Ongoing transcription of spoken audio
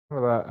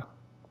Look at that.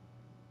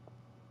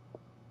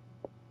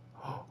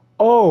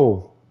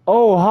 Oh!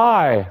 Oh,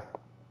 hi!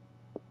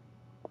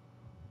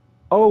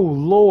 Oh,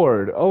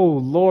 Lord! Oh,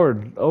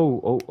 Lord!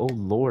 Oh,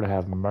 Lord,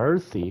 have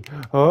mercy.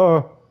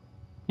 Oh!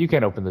 You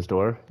can't open this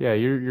door. Yeah,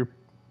 you're...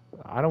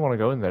 I don't want to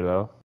go in there,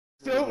 though.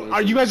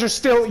 You guys are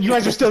still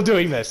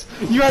doing this!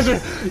 You guys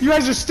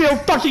are still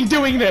fucking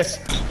doing this!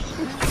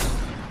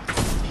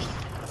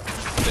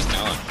 Just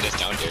down,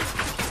 dude.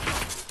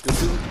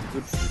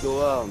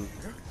 Go,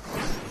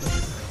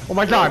 Oh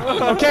my god,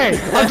 okay,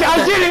 I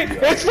get it,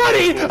 it's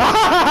funny!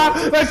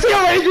 Let's see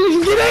how angry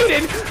you can get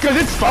Aiden, because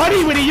it's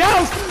funny when he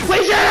yells,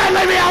 please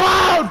leave me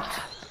alone!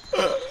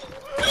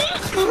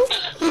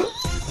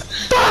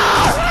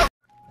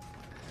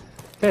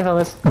 Hey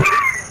fellas.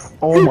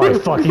 Oh my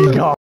fucking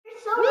god.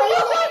 So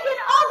you make it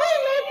ugly,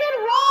 make it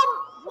wrong,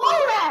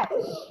 Flora!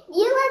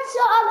 You look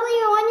so ugly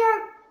when your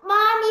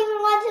mom even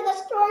went to the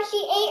store, she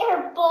ate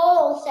her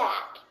ball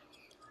sack.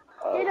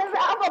 He doesn't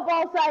have a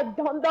ball sack,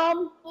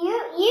 dum-dum.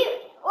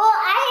 Well,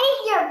 I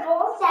ate your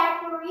ball sack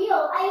for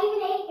real. I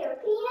even ate your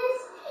penis.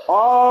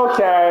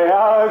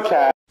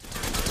 Okay.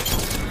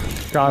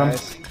 Got him.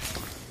 Nice.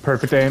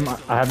 Perfect aim.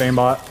 I have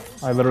aimbot.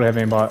 I literally have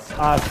aimbot.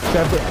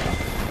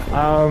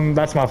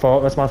 That's my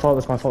fault. That's my fault.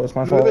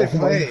 What are they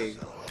playing?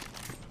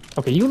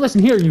 Okay, you listen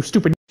here, you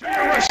stupid.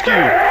 Rescue!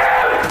 I'm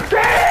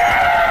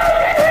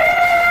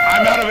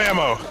out of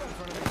ammo.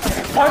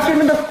 Punch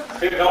him in the.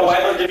 Dude, no way,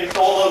 they're getting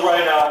so low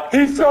right now.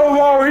 He's so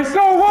low.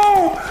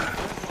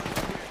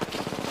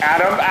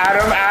 Adam,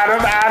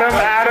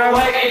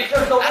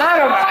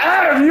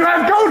 you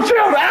have gold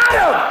shield,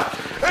 Adam!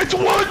 It's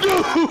one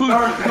dude!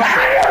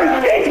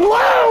 He's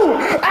low!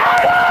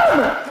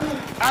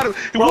 Adam,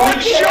 one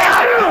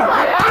shot!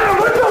 Adam,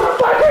 what the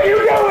fuck are you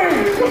doing?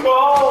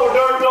 No,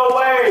 there's no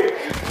way.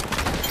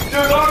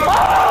 Dude,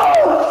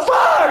 Oh,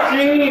 fuck!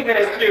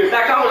 Jesus, dude,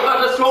 that guy was about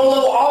to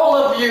solo all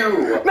of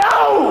you.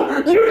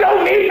 No! You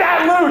don't need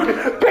that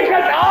loot! Pick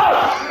us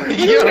up!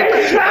 You need that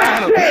shit!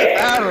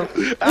 Adam!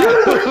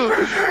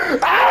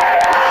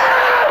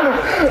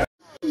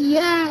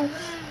 Yes.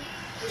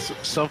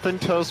 Something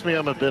tells me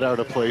I'm a bit out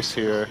of place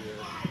here.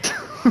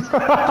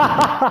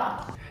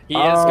 He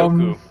is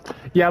Goku.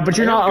 Yeah, but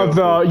you're not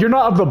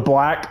of the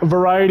black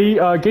variety.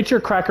 Get your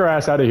cracker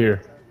ass out of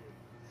here.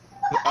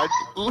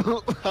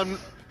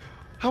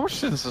 How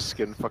much does this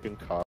skin fucking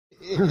cost?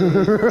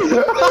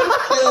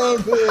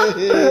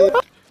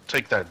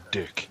 Take that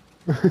dick.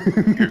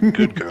 You're a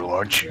good girl,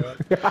 aren't you?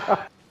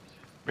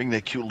 Bring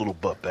that cute little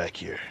butt back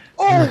here.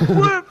 Oh,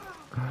 what?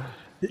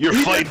 You're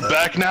fighting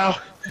back now?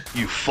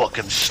 You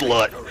fucking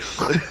slut.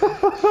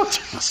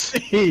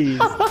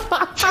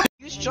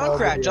 Use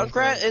Junkrat.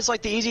 Junkrat is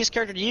like the easiest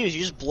character to use.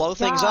 You just blow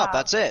things up.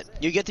 That's it.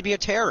 You get to be a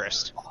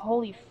terrorist.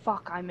 Holy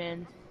fuck, I'm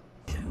in.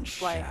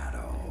 Like,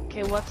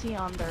 okay, what's he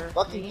under?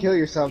 Fucking kill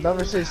yourself.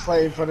 Never say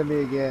Slay in front of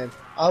me again.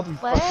 I'll be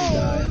fucking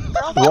dying.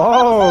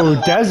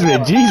 Whoa,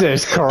 Desmond,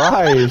 Jesus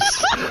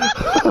Christ.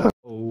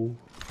 Oh.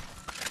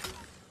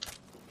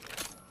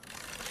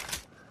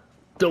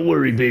 Don't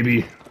worry,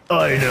 baby.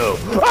 I know.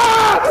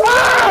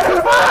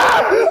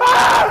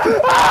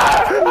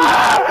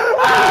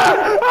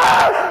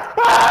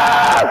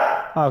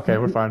 Okay,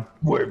 we're fine.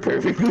 We're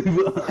perfectly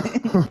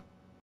fine. Oh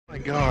my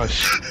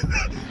gosh.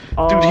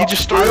 Dude, he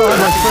just started.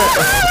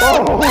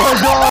 Oh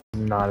my god!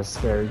 Not a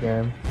scary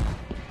game.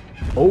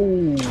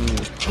 Oh.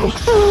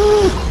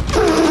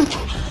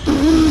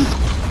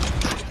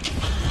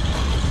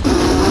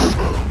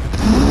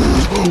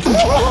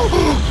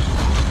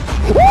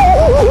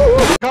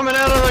 Coming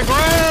out of the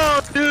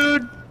ground,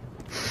 dude!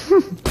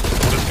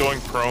 Just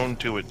going prone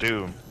to it,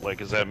 too.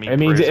 Like, is that me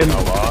praising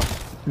Allah?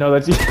 No,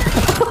 that's you.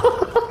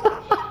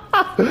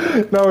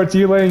 No, it's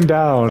you laying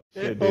down.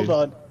 Shit, hold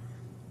on.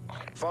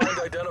 Find,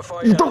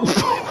 identify,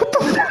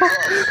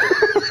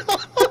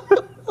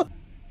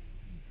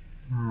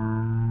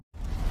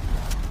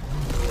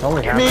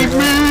 Only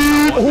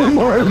oh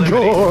my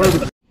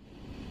god!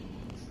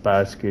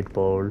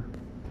 Basketball.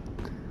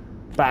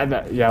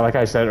 Yeah, like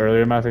I said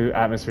earlier, Matthew,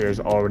 atmosphere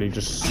is already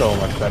just so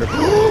much better.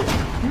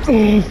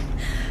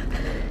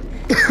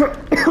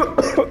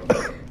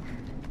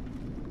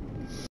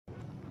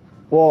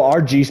 Well,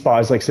 our G spot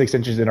is like 6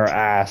 inches in our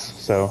ass,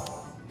 so.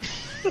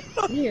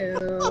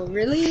 Ew,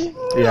 really?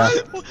 Yeah.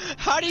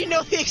 How do you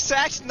know the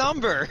exact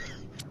number?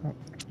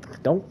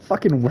 Don't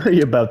fucking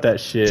worry about that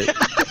shit.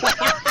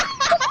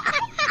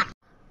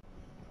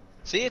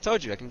 See, I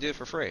told you I can do it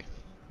for free.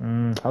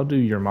 I'll do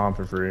your mom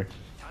for free.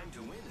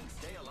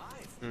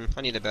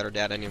 I need a better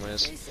dad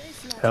anyways.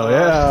 Hell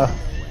yeah.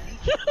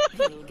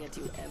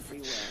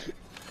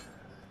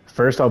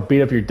 First I'll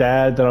beat up your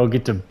dad, then I'll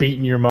get to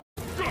beating your mom.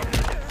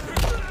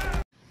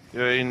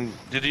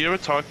 Did you ever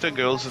talk to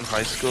girls in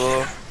high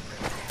school?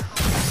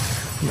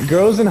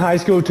 Girls in high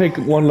school take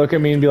one look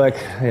at me and be like,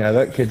 yeah,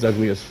 that kid's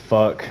ugly as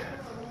fuck.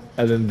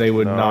 And then they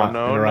would not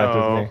interact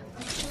with me.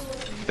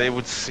 They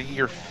would see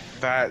your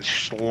fat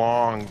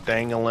schlong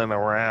dangling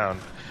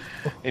around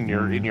in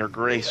your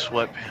gray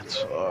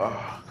sweatpants.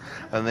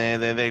 And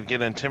then they'd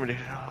get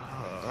intimidated.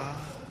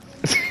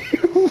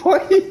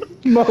 Why you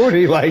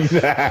moaning like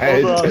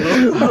that?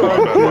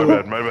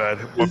 My bad.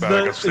 I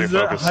gotta stay Is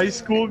that focused. high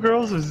school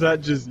girls or is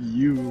that just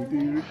you,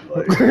 dude?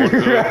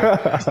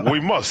 Like, We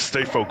must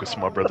stay focused,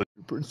 my brother.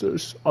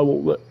 Princess, I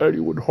won't let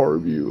anyone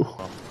harm you.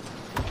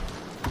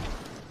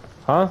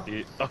 Huh?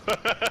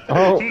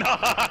 Oh. Nah,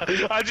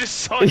 I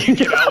just saw you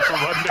get out from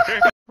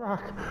under.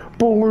 Fuck.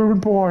 Balloon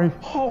boy.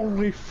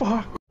 Holy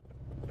fuck.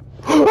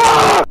 Ah!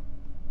 Ah!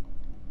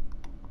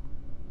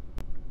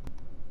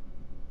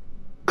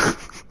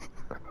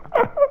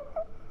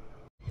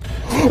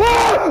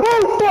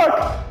 Oh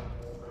fuck!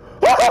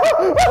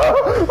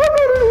 I'm not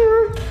in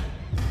here.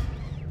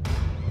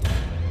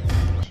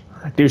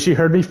 Dude, she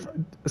heard me.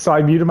 So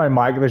I muted my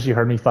mic and then she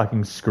heard me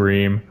fucking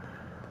scream.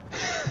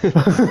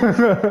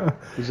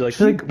 he's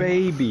like,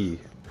 baby.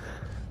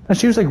 And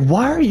she was like,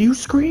 why are you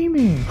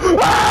screaming?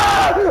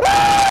 Ah!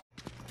 Ah!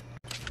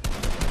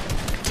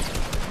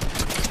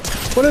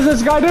 What is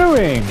this guy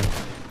doing?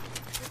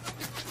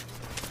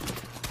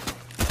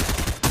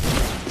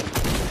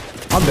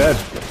 I'm dead.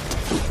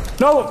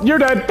 No, you're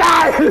dead.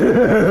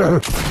 Die!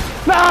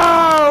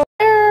 No!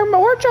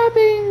 We're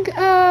dropping,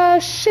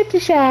 shifty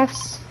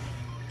shafts.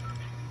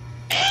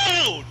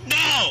 Ew,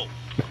 no!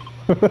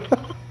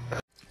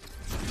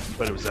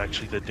 But it was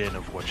actually the den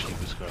of what she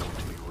was going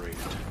to be raped.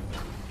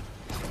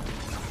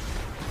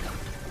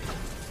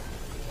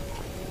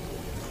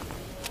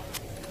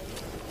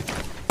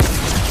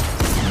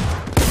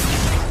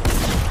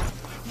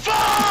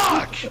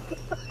 Fuck!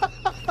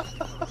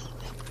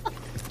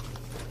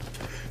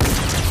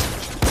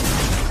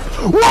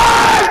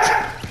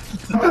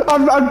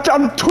 What?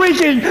 I'm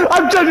tweaking.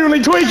 I'm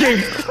genuinely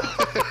tweaking.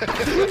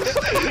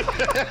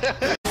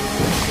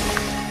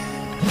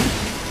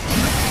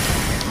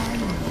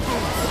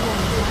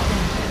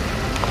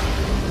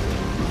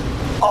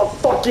 A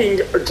fucking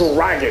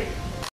dragon.